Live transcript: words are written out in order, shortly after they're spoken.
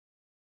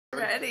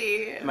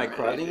ready. Am I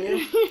crowding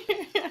you?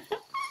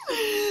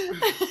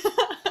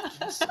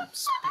 Just some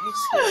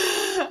space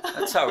here.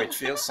 That's how it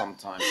feels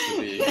sometimes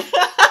to be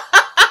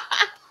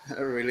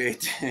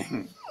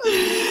relating to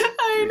each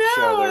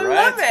other, right?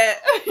 I love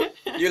it.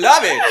 You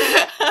love it.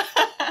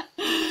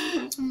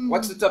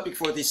 What's the topic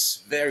for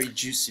this very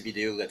juicy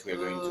video that we're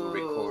going to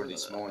record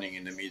this morning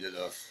in the middle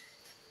of?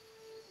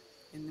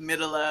 In the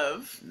middle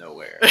of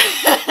nowhere.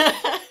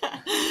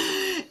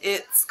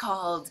 It's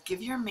called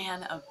Give Your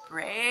Man a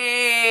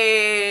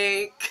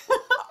Break.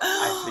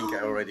 I think I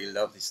already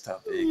love this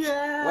topic.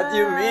 Yes. What do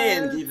you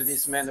mean, give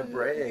this man a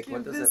break? Give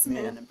What does this that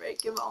mean? man a break.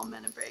 Give all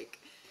men a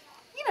break.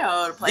 You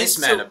know, it applies This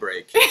man a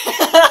break.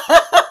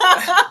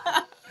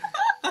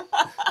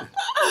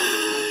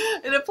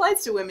 It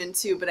applies to women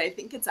too, but I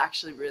think it's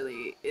actually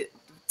really...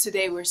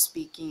 today we're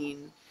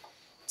speaking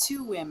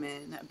to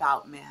women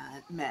about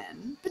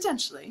men,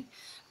 potentially.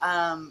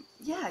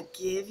 Yeah,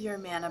 give your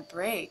man a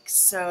break.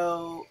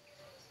 So,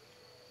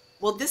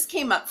 well, this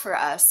came up for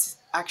us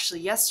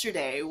actually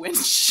yesterday when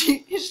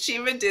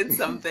Shiva did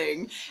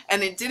something,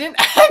 and it didn't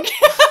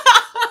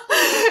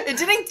it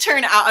didn't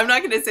turn out. I'm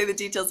not going to say the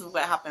details of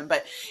what happened,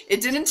 but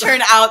it didn't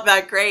turn out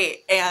that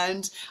great.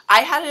 And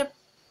I had a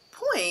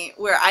point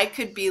where I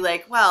could be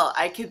like, well,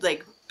 I could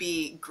like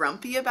be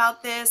grumpy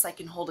about this. I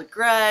can hold a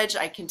grudge.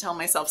 I can tell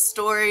myself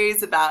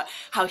stories about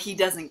how he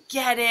doesn't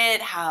get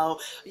it, how,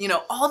 you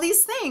know, all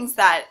these things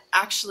that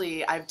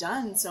actually I've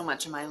done so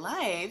much in my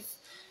life.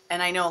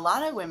 And I know a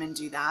lot of women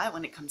do that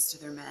when it comes to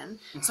their men.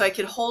 So I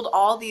could hold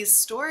all these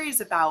stories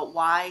about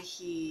why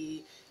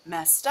he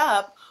messed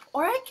up,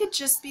 or I could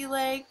just be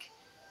like,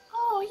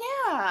 oh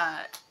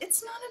yeah,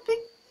 it's not a big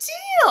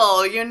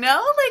deal, you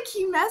know, like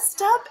he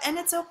messed up and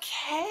it's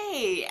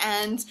okay.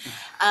 And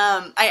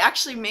I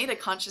actually made a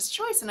conscious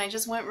choice, and I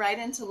just went right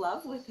into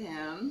love with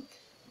him.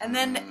 And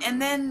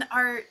then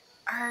our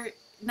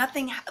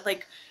nothing,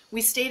 like,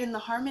 we stayed in the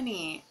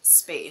harmony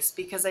space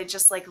because I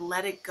just like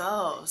let it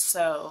go.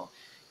 So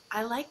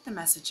I like the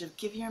message of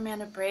give your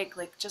man a break.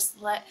 Like, just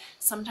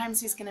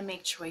sometimes he's going to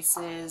make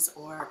choices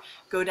or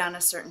go down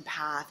a certain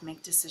path,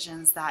 make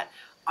decisions that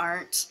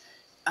aren't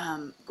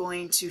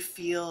going to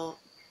feel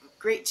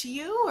great to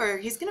you, or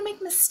he's going to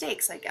make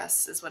mistakes, I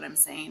guess is what I'm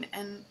saying.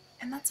 And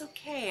that's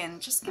okay. And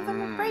just give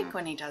him a break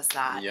when he does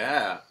that.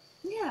 Yeah.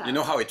 Yeah. You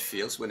know how it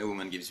feels when a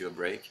woman gives you a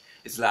break?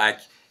 It's like,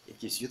 it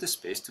gives you the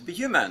space to be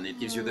human. It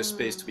gives you the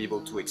space to be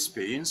able to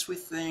experience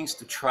with things,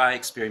 to try,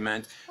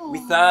 experiment,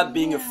 without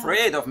being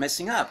afraid of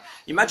messing up.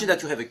 Imagine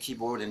that you have a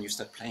keyboard and you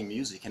start playing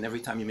music, and every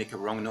time you make a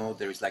wrong note,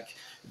 there is like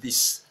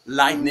this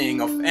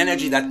lightning of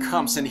energy that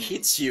comes and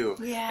hits you.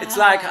 Yeah. It's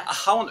like,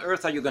 how on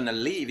earth are you going to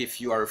live if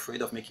you are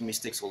afraid of making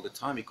mistakes all the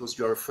time because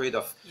you're afraid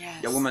of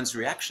your woman's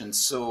reaction?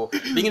 So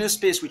being in a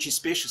space which is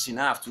spacious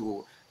enough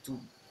to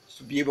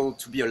be able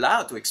to be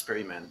allowed to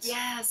experiment,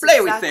 play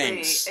with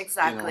things.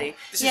 Exactly. You know?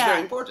 This is very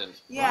important.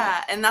 Yeah,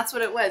 right. And that's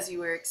what it was. You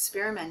were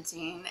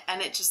experimenting,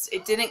 and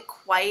it didn't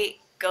quite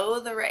go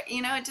the right,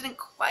 you know, it didn't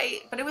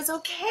quite, but it was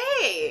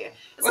okay.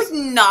 It's like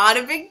not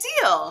a big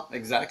deal.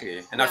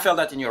 Exactly. And I felt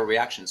that in your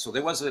reaction. So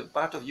there was a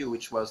part of you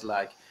which was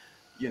like,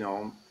 you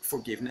know,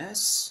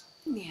 forgiveness.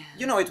 Yeah.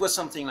 You know, it was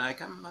something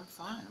like, I'm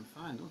fine,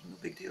 no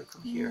big deal,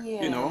 come here,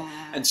 you know.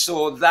 And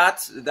so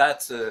that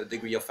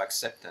degree of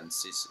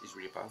acceptance is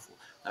really powerful.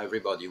 Now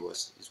everybody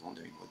is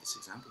wondering what this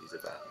example is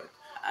about, but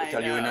I'll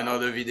tell you in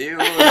another video,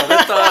 another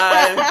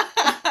time.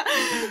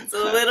 It's a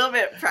little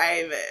bit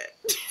private.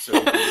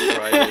 So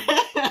private.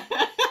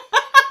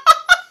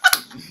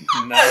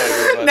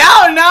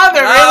 Now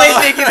they're really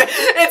thinking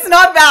it's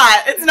not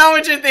that. It's not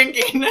what you're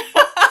thinking.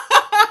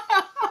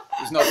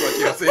 It's not what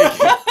you're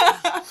thinking.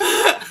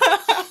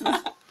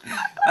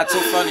 That's so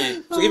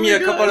funny. So give me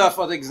a couple of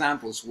other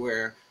examples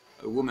where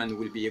a woman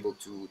will be able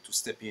to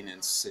step in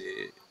and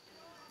say,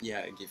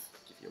 yeah, give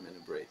your man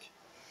a break.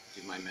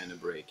 Give my man a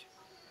break.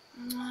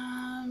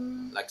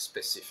 Like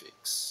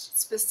specifics.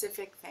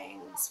 Specific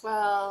things.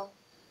 Well,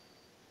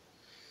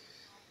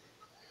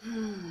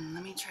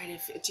 let me try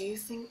to... Do you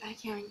think I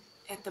can...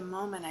 At the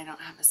moment, I don't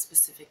have a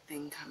specific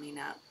thing coming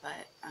up,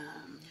 but...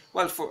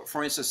 Well,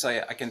 for instance,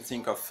 I can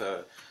think of,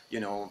 you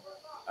know,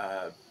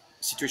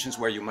 situations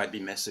where you might be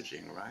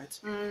messaging, right?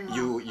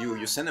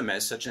 You send a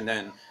message, and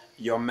then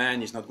your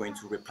man is not going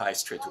to reply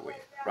straight away,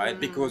 right?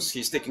 Because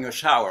he's taking a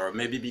shower,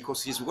 maybe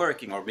because he's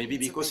working, or maybe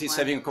because he's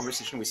having a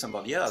conversation with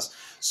somebody else.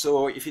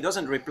 So if he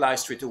doesn't reply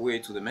straight away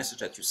to the message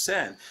that you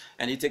send,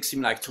 and it takes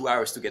him like 2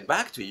 hours to get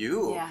back to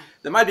you,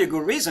 there might be a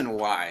good reason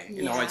why.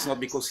 You know, it's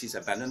not because he's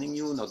abandoning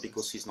you, not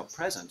because he's not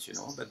present, you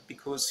know, but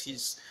because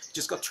he's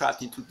just got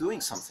trapped into doing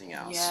something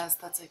else. Yes,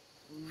 that's a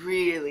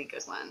really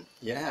good one.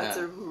 Yeah. That's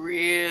a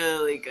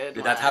really good one.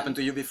 Did that happen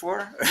to you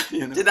before?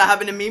 You know? Did that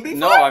happen to me before?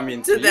 No, I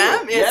mean to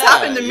them. It's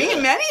happened to me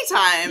many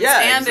times.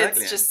 Yeah, and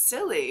exactly. it's just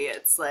silly.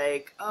 It's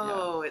like,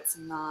 oh, it's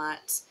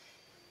not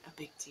a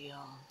big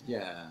deal.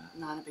 Yeah.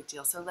 Not a big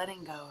deal. So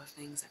letting go of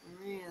things that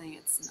really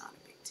it's not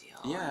a big deal.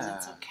 Yeah. And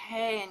it's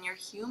okay, and you're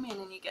human,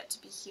 and you get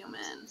to be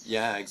human.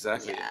 Yeah,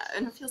 exactly. Yeah,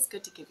 and it feels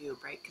good to give you a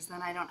break, because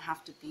then I don't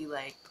have to be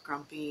like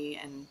grumpy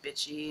and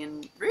bitchy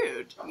and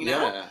rude, you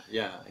know? Yeah,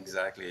 yeah,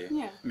 exactly.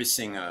 Yeah.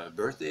 Missing a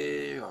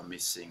birthday or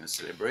missing a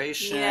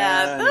celebration.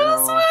 Yeah, you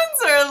those know. ones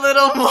are a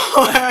little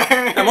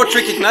more... They're more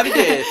tricky to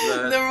navigate.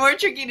 But They're more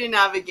tricky to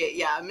navigate,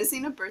 yeah.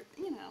 Missing a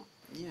birthday, you know.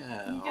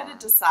 yeah. You gotta or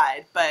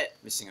decide, but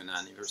missing an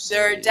anniversary.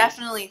 there are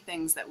definitely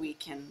things that we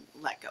can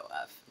let go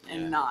of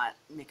and Yeah. not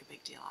make a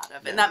big deal out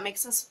of. Yeah. And that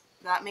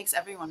makes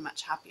everyone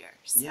much happier.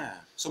 So. Yeah.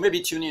 So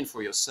maybe tune in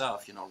for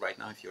yourself, right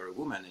now if you're a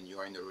woman and you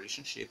are in a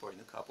relationship or in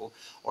a couple,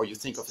 or you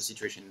think of a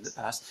situation in the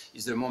past,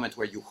 is the moment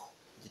where you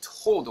did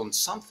hold on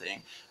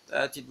something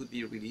that it would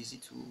be really easy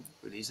to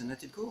release and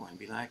let it go and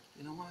be like,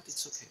 you know what,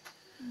 it's okay.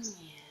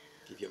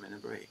 Yeah. Give your man a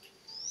break.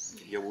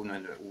 Give your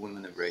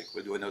woman a break.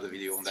 We'll do another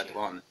video on that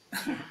one.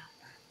 Yeah.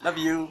 Love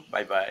you.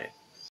 Bye bye.